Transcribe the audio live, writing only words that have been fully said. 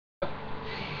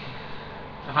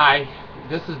Hi,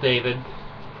 this is David,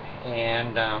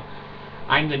 and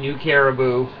I'm the new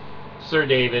caribou, Sir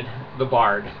David, the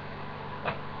Bard.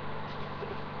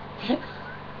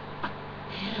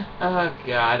 Oh,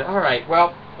 God. Alright,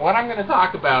 well, what I'm going to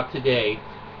talk about today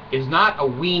is not a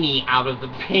weenie out of the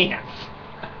pants.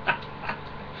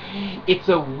 It's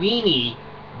a weenie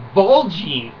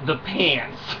bulging the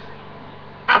pants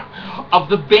of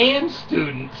the band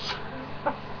students.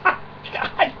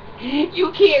 God,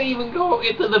 you can't even go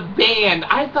into the band.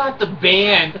 I thought the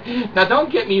band, now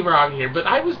don't get me wrong here, but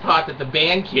I was taught that the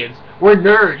band kids were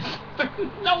nerds.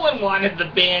 No one wanted the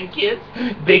band kids.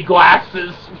 Big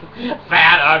glasses,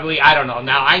 fat, ugly, I don't know.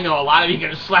 Now, I know a lot of you are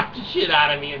going to slap the shit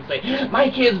out of me and say, my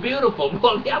kid's beautiful.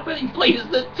 Well, yeah, but he plays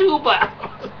the tuba.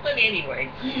 But anyway,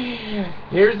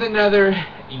 here's another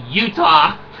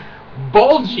Utah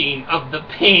bulging of the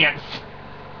pants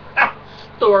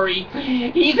story.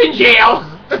 He's in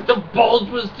jail. The bulge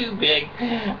was too big.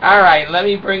 Alright, let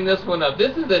me bring this one up.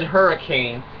 This is in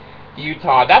Hurricane,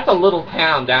 Utah. That's a little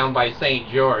town down by St.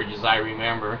 George, as I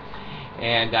remember.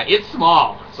 And it's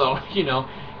small, so, you know,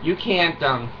 you can't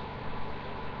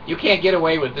get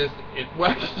away with this.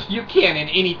 Well, you can in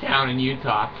any town in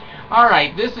Utah.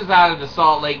 Alright, this is out of the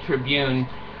Salt Lake Tribune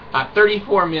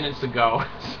 34 minutes ago.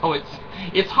 So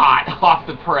it's hot off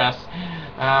the press.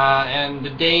 And the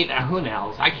date, who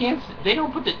knows? I can't. They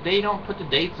don't put the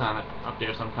dates on it up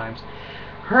there sometimes.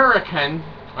 Hurricane,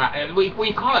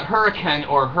 we call it Hurricane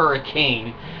or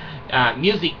Hurricane.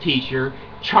 Music teacher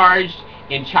charged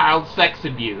in child sex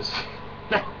abuse.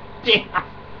 Damn.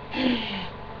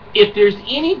 If there's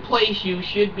any place you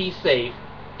should be safe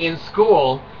in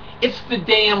school, it's the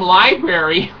damn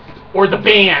library or the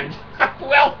band.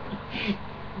 Well,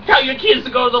 tell your kids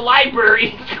to go to the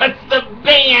library because the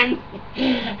band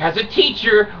has a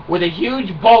teacher with a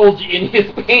huge bulge in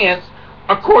his pants,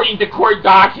 according to court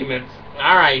documents.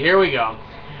 Alright, here we go.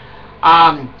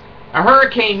 A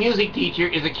Hurricane music teacher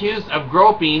is accused of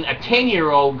groping a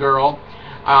 10-year-old girl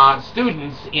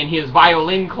students in his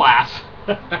violin class.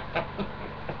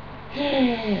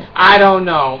 I don't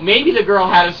know. Maybe the girl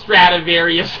had a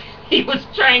Stradivarius. He was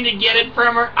trying to get it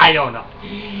from her. I don't know.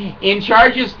 In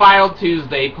charges filed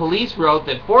Tuesday, police wrote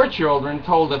that 4 children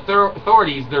told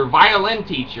authorities their violin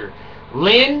teacher,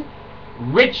 Lynn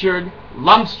Richard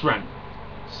Lumstrom,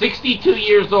 62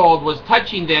 years old, was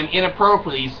touching them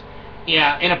inappropriately,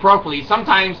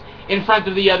 sometimes in front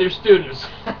of the other students.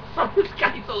 This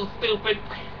guy's so stupid.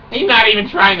 He's not even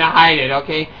trying to hide it,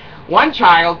 okay? One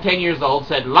child, 10 years old,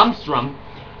 said Lumstrom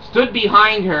stood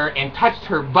behind her and touched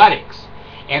her buttocks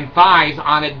and thighs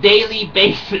on a daily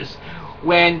basis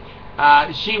when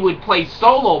she would play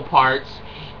solo parts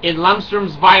in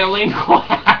Lumstrom's violin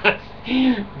class.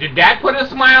 Did that put a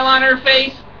smile on her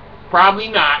face? Probably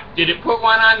not. Did it put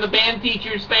one on the band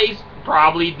teacher's face?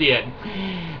 Probably did.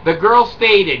 The girl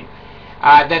stated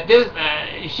that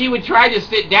she would try to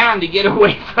sit down to get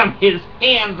away from his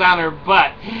hands on her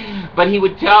butt, but he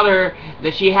would tell her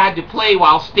that she had to play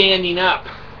while standing up.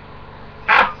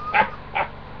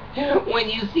 When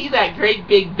you see that great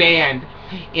big band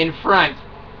in front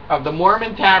of the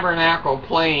Mormon Tabernacle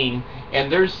playing and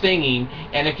they're singing,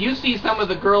 and if you see some of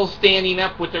the girls standing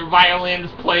up with their violins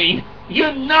playing,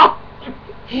 you know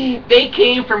they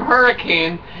came from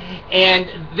Hurricane and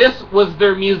this was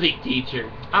their music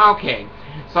teacher. Okay,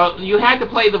 so you had to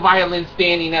play the violin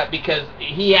standing up because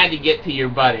he had to get to your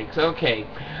buttocks. Okay.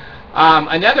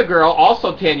 Another girl,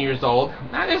 also 10 years old.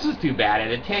 Now, this is too bad.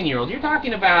 At a 10-year-old, you're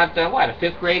talking about, what, a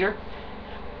 5th grader?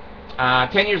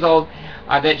 10 years old,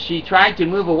 that she tried to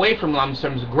move away from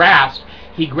Lumstrom's grasp.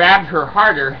 He grabbed her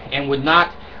harder and would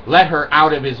not let her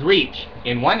out of his reach.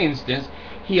 In one instance,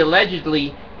 he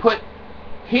allegedly put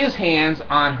his hands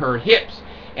on her hips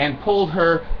and pulled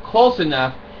her close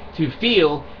enough to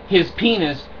feel his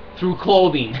penis through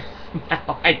clothing.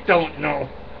 Now, I don't know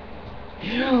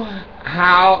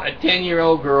how a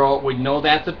 10-year-old girl would know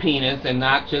that's a penis and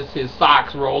not just his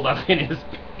socks rolled up in his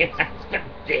pants.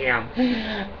 Damn.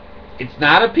 It's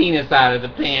not a penis out of the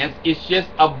pants. It's just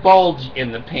a bulge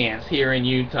in the pants here in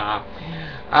Utah.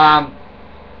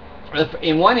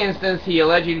 In one instance, he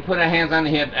allegedly put her hands on the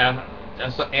hip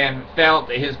and felt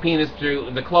his penis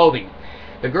through the clothing.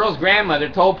 The girl's grandmother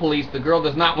told police the girl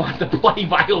does not want to play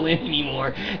violin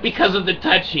anymore because of the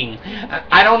touching.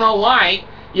 I don't know why,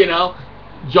 you know.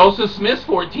 Joseph Smith's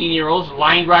 14-year-olds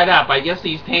lined right up. I guess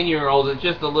these 10-year-olds are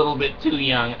just a little bit too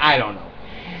young. I don't know.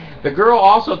 The girl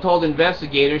also told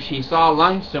investigators she saw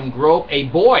Lumstrom grope a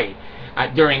boy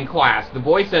during class. The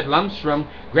boy said Lumstrom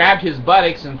grabbed his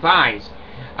buttocks and thighs.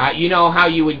 You know how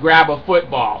you would grab a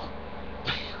football.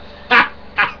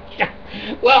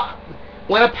 Well,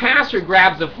 when a passer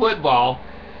grabs a football,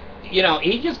 you know,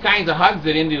 he just kind of hugs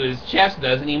it into his chest,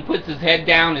 doesn't he? And puts his head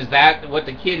down. Is that what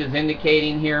the kid is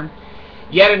indicating here?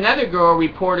 Yet another girl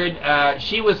reported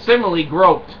she was similarly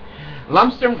groped.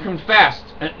 Lumstrom confessed.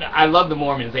 I love the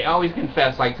Mormons. They always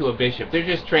confess like to a bishop. They're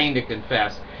just trained to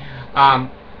confess.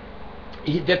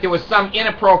 That there was some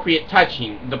inappropriate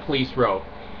touching, the police wrote.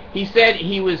 He said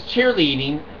he was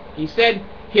cheerleading. He said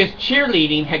his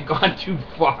cheerleading had gone too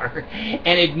far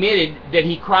and admitted that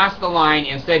he crossed the line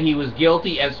and said he was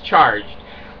guilty as charged.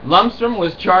 Lumstrom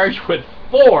was charged with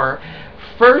 4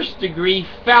 first-degree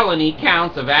felony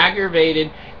counts of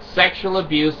aggravated sexual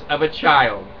abuse of a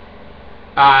child.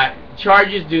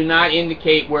 Charges do not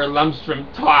indicate where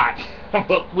Lumstrom taught.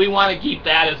 But we want to keep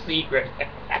that a secret.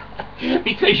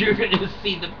 Because you're going to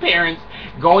see the parents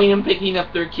going and picking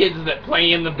up their kids that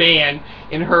play in the band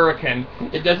in Hurricane.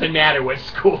 It doesn't matter what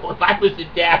school. If I was a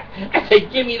dad, I'd say,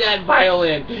 give me that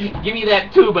violin, give me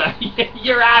that tuba.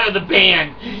 You're out of the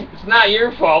band. It's not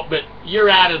your fault, but you're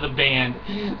out of the band.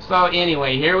 So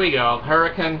anyway, here we go.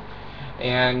 Hurricane,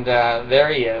 and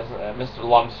there he is, Mr.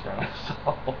 Lumstrom.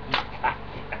 So,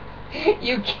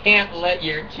 you can't let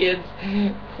your kids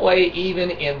play even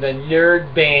in the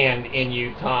nerd band in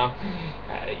Utah.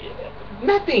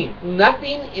 Nothing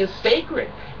is sacred.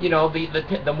 You know,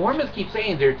 the Mormons keep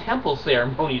saying their temple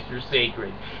ceremonies are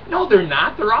sacred. No, they're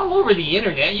not. They're all over the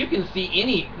internet. You can see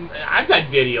any. I've got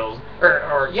videos,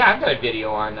 I've got a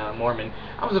video on Mormon.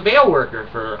 I was a veil worker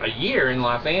for a year in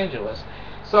Los Angeles.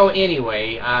 So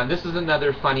anyway, this is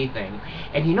another funny thing.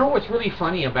 And you know what's really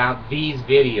funny about these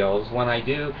videos when I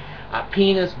do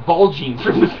penis bulging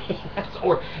from the pants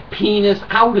or penis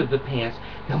out of the pants?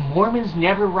 The Mormons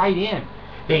never write in.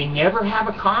 They never have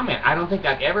a comment. I don't think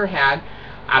I've ever had,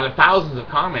 out of thousands of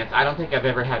comments, I don't think I've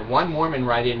ever had one Mormon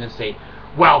write in and say,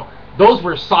 well, those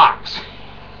were socks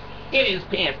in his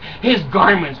pants. His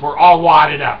garments were all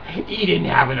wadded up. He didn't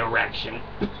have an erection.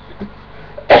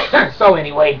 So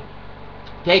anyway,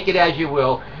 take it as you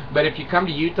will. But if you come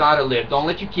to Utah to live, don't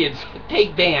let your kids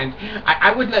take band.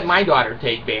 I wouldn't let my daughter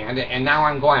take band, and now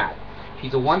I'm glad.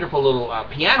 She's a wonderful little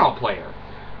piano player.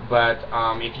 But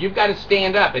if you've got to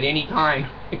stand up at any time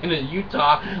in a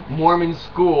Utah Mormon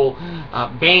school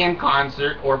band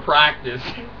concert or practice,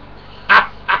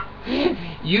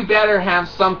 you better have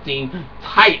something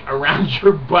tight around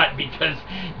your butt, because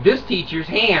this teacher's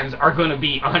hands are going to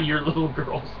be on your little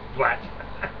girl's butt.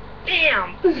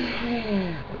 Damn!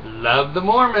 Love the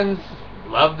Mormons.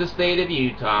 Love the state of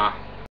Utah.